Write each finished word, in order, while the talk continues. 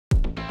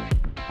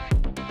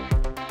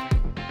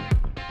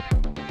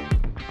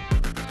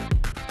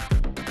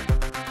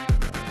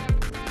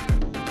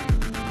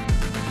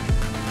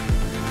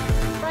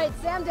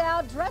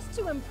dressed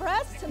to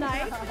impress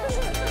tonight.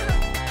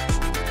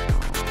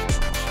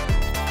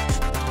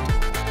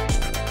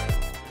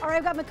 All right,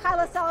 I've got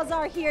Michaela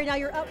Salazar here. Now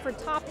you're up for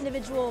Top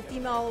Individual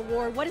Female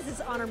Award. What does this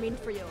honor mean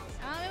for you?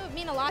 It would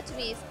mean a lot to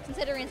me,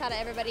 considering it's out of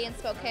everybody in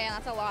Spokane.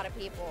 That's a lot of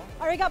people.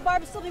 All right, got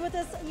Barb Sylvie with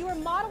us. You were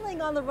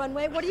modeling on the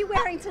runway. What are you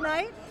wearing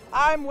tonight?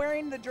 I'm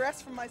wearing the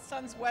dress from my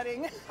son's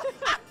wedding.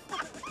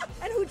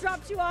 And who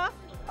dropped you off?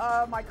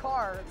 My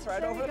car. It's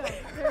right over there.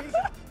 There you go.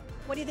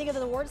 What do you think of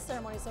the awards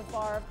ceremony so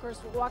far? Of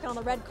course, we're walking on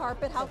the red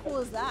carpet. How cool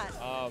is that?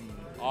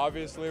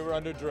 Obviously, we're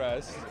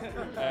underdressed,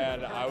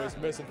 and I was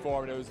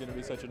misinformed it was going to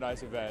be such a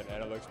nice event,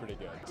 and it looks pretty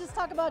good. Just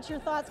talk about your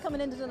thoughts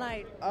coming into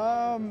tonight.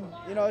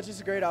 You know, it's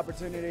just a great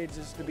opportunity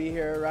just to be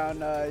here around,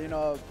 you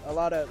know, a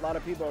lot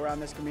of people around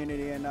this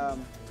community, and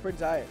it's pretty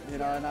tight, you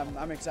know, and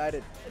I'm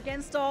excited.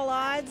 Against all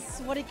odds,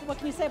 what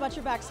can you say about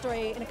your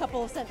backstory in a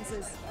couple of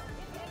sentences?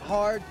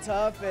 Hard,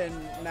 tough, and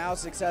now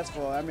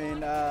successful. I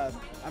mean,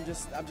 I'm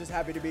just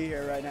happy to be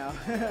here right now.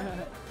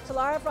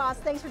 Talara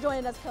Frost, thanks for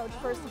joining us, Coach.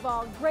 First of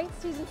all, great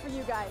season for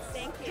you guys.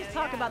 Thank you. Just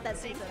talk about that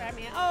season. Thanks for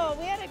having me. Oh,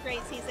 we had a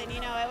great season.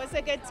 You know, it was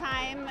a good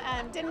time.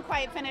 Didn't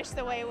quite finish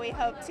the way we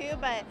hoped to,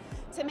 but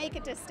to make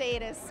it to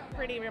state is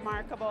pretty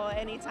remarkable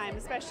anytime,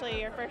 especially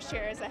your first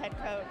year as a head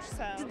coach.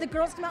 So. Did the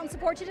girls come out and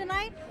support you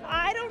tonight?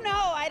 I don't know.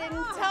 I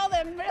didn't tell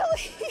them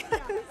really.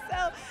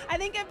 So I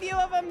think a few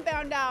of them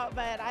found out,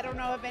 but I don't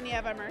know if any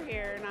of them are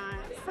here or not.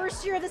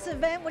 First year of this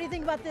event, what do you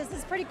think about this? This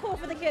is pretty cool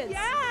for the kids.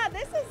 Yeah,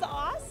 this is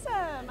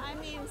awesome. I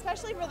mean,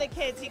 especially for the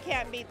kids, you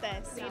can't beat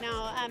this. You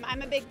know,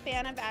 I'm a big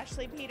fan of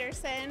Ashley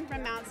Peterson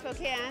from Mount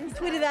Spokane. You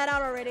tweeted that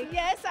out already.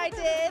 Yes, I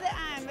did.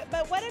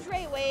 But what a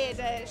great way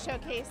to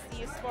showcase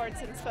youth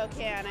sports in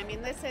Spokane. I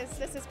mean, this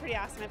is pretty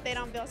awesome. If they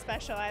don't feel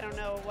special, I don't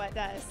know what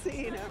does.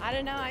 You know. I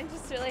don't know. I'm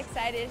just really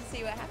excited to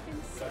see what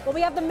happens. Well,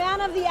 we have the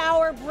man of the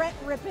hour, Brett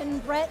Rippin.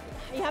 Brett,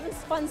 you haven't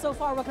spun so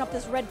far walking up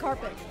this red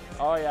carpet.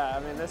 Oh yeah, I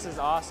mean, this is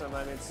awesome.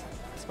 I mean,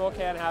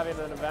 Spokane having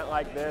an event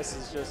like this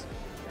is just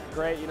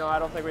great. You know, I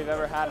don't think we've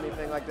ever had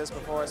anything like this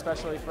before,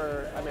 especially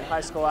for, I mean,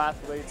 high school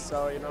athletes.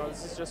 So, you know,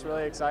 this is just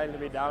really exciting to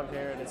be down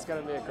here, and it's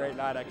going to be a great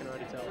night, I can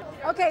already tell.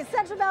 Okay,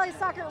 Central Valley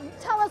Soccer,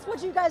 tell us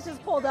what you guys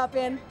just pulled up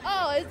in.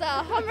 Oh, it's a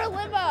Hummer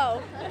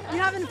limo. You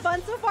having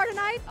fun so far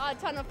tonight? A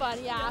ton of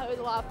fun, yeah, it was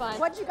a lot of fun.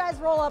 What'd you guys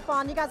roll up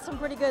on? You got some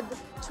pretty good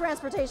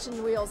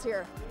transportation wheels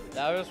here.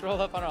 Yeah, we just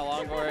rolled up on our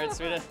longboards.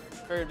 We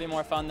figured it'd be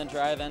more fun than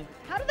driving.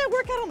 How did that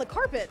work out on the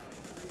carpet?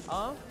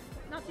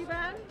 Not too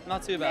bad?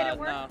 Not too bad,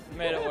 no.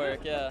 Made it work,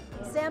 yeah.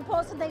 Sam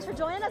Poston, thanks for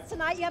joining us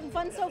tonight. You having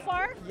fun so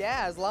far?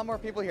 Yeah, there's a lot more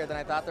people here than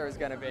I thought there was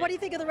going to be. What do you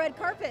think of the red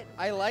carpet?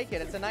 I like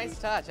it. It's a nice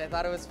touch. I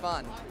thought it was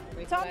fun.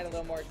 Makes tonight a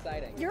little more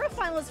exciting. You're a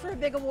finalist for a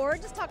big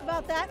award. Just talk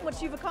about that,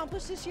 what you've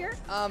accomplished this year.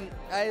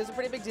 It was a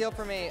pretty big deal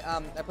for me.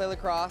 I play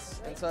lacrosse,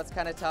 and so it's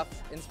kind of tough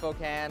in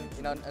Spokane,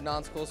 you know, a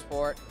non-school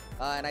sport.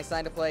 And I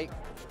signed to play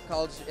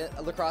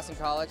lacrosse in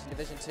college in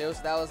Division II,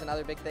 so that was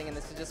another big thing, and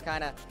this is just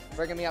kind of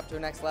bringing me up to a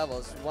next level.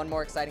 It's one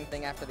more exciting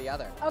thing after the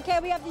other. Okay,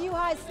 we have the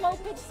U-High slow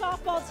pitch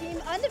softball team.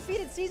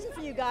 Undefeated season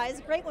for you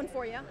guys. Great one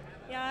for you.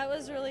 Yeah, it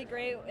was really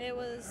great. It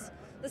was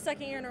the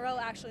second year in a row,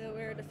 actually, that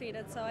we were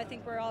defeated, so I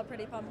think we're all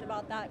pretty pumped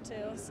about that,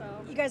 too. So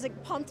you guys are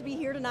pumped to be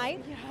here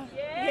tonight?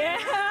 Yeah.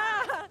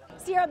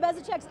 Sierra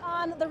Bezicek's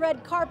on the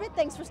red carpet.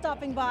 Thanks for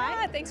stopping by.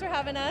 Yeah, thanks for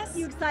having us.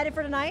 You excited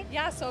for tonight?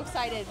 Yeah, so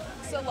excited.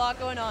 There's a lot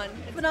going on.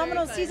 It's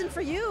phenomenal season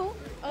for you.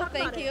 Oh,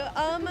 thank you.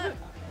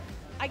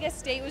 I guess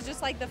state was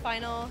just like the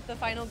final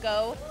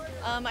go.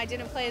 I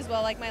didn't play as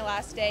well like my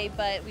last day,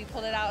 but we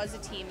pulled it out as a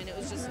team, and it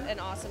was just an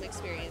awesome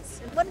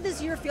experience. What did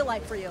this year feel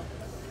like for you?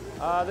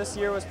 This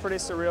year was pretty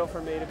surreal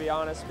for me, to be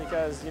honest,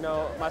 because, you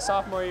know, my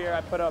sophomore year I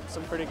put up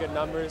some pretty good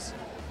numbers,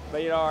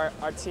 but, you know,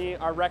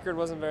 our record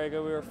wasn't very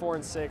good. We were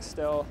 4-6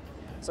 still.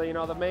 So, you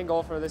know, the main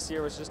goal for this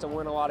year was just to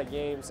win a lot of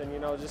games, and, you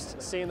know,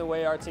 just seeing the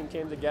way our team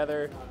came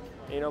together,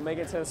 you know,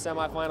 making it to the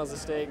semifinals of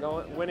state,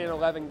 winning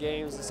 11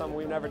 games is something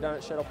we've never done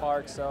at Shuttle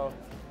Park. So,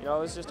 you know, it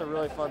was just a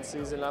really fun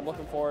season. I'm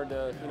looking forward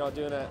to, you know,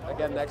 doing it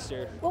again next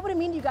year. What would it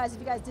mean to you guys if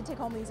you guys did take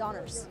home these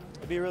honors?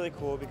 It'd be really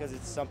cool because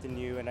it's something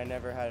new, and I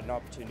never had an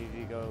opportunity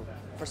to go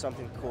for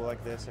something cool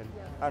like this. And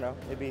I don't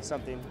know, it'd be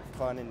something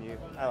fun and new.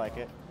 I like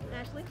it.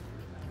 Ashley?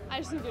 I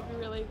just think it'd be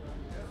really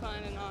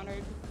fun and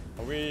honored.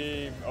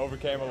 We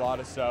overcame a lot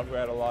of stuff. We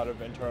had a lot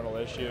of internal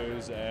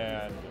issues,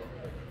 and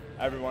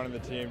everyone on the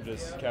team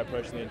just kept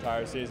pushing the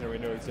entire season. We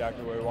knew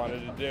exactly what we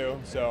wanted to do,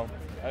 so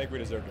I think we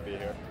deserve to be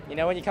here. You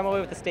know, when you come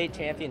away with the state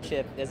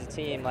championship as a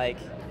team, like,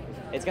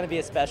 it's going to be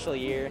a special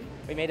year.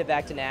 We made it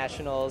back to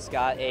nationals,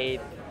 got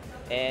 8th,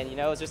 and, you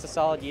know, it was just a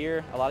solid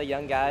year. A lot of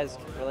young guys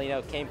really, you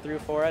know, came through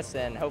for us,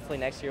 and hopefully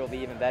next year will be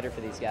even better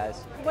for these guys.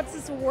 What's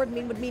this award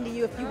would mean to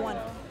you if you won?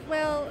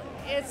 Well,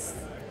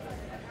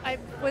 I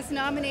was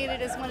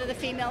nominated as one of the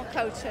female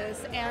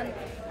coaches, and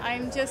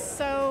I'm just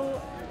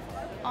so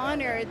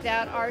honored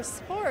that our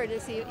sport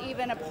is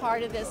even a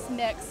part of this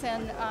mix,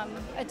 and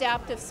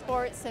adaptive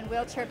sports and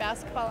wheelchair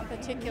basketball in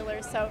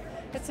particular. So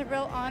it's a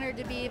real honor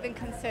to be even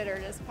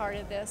considered as part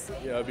of this.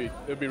 Yeah,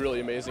 it'd be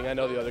really amazing. I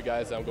know the other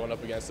guys that I'm going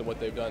up against and what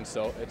they've done,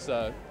 so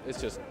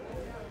it's just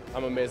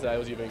I'm amazed that I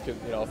was even a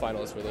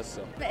finalist for this.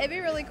 So. It'd be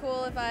really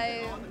cool if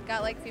I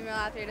got like female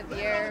athlete of the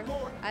year.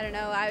 I don't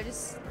know. I'd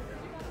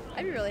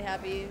be really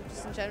happy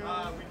just in general.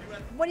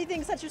 What do you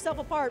think sets yourself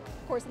apart,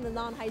 of course, in the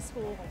non-high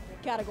school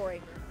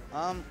category?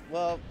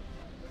 Well,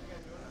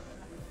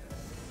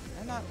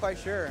 I'm not quite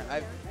sure.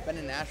 I've been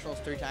in nationals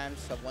 3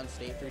 times, I've won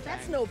state 3 times.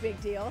 That's no big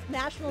deal.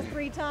 Nationals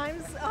 3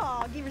 times.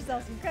 Oh, give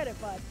yourself some credit,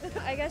 bud.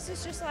 I guess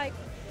it's just like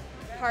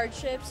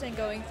hardships and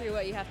going through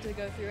what you have to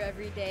go through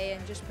every day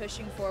and just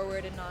pushing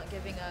forward and not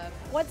giving up.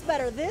 What's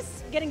better,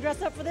 this, getting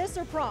dressed up for this,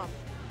 or prom?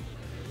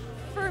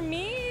 For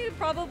me,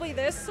 probably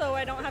this, so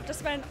I don't have to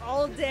spend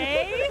all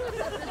day.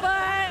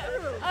 But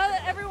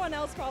everyone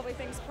else probably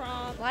thinks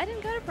prom. Well, I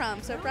didn't go to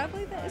prom, so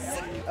probably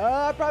this.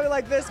 I probably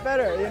like this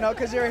better,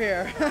 because you're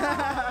here.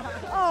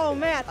 Oh,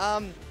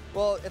 man.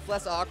 Well, it's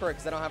less awkward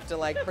because I don't have to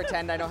like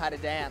pretend I know how to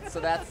dance, so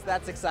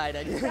that's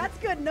exciting. That's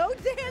good. No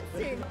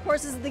dancing. Of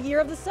course, this is the year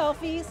of the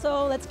selfie,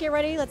 so let's get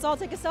ready. Let's all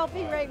take a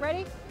selfie.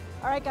 Ready?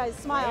 All right, guys,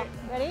 smile.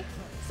 Ready?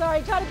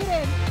 Sorry, try to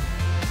get in.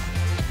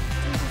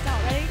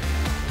 Ready?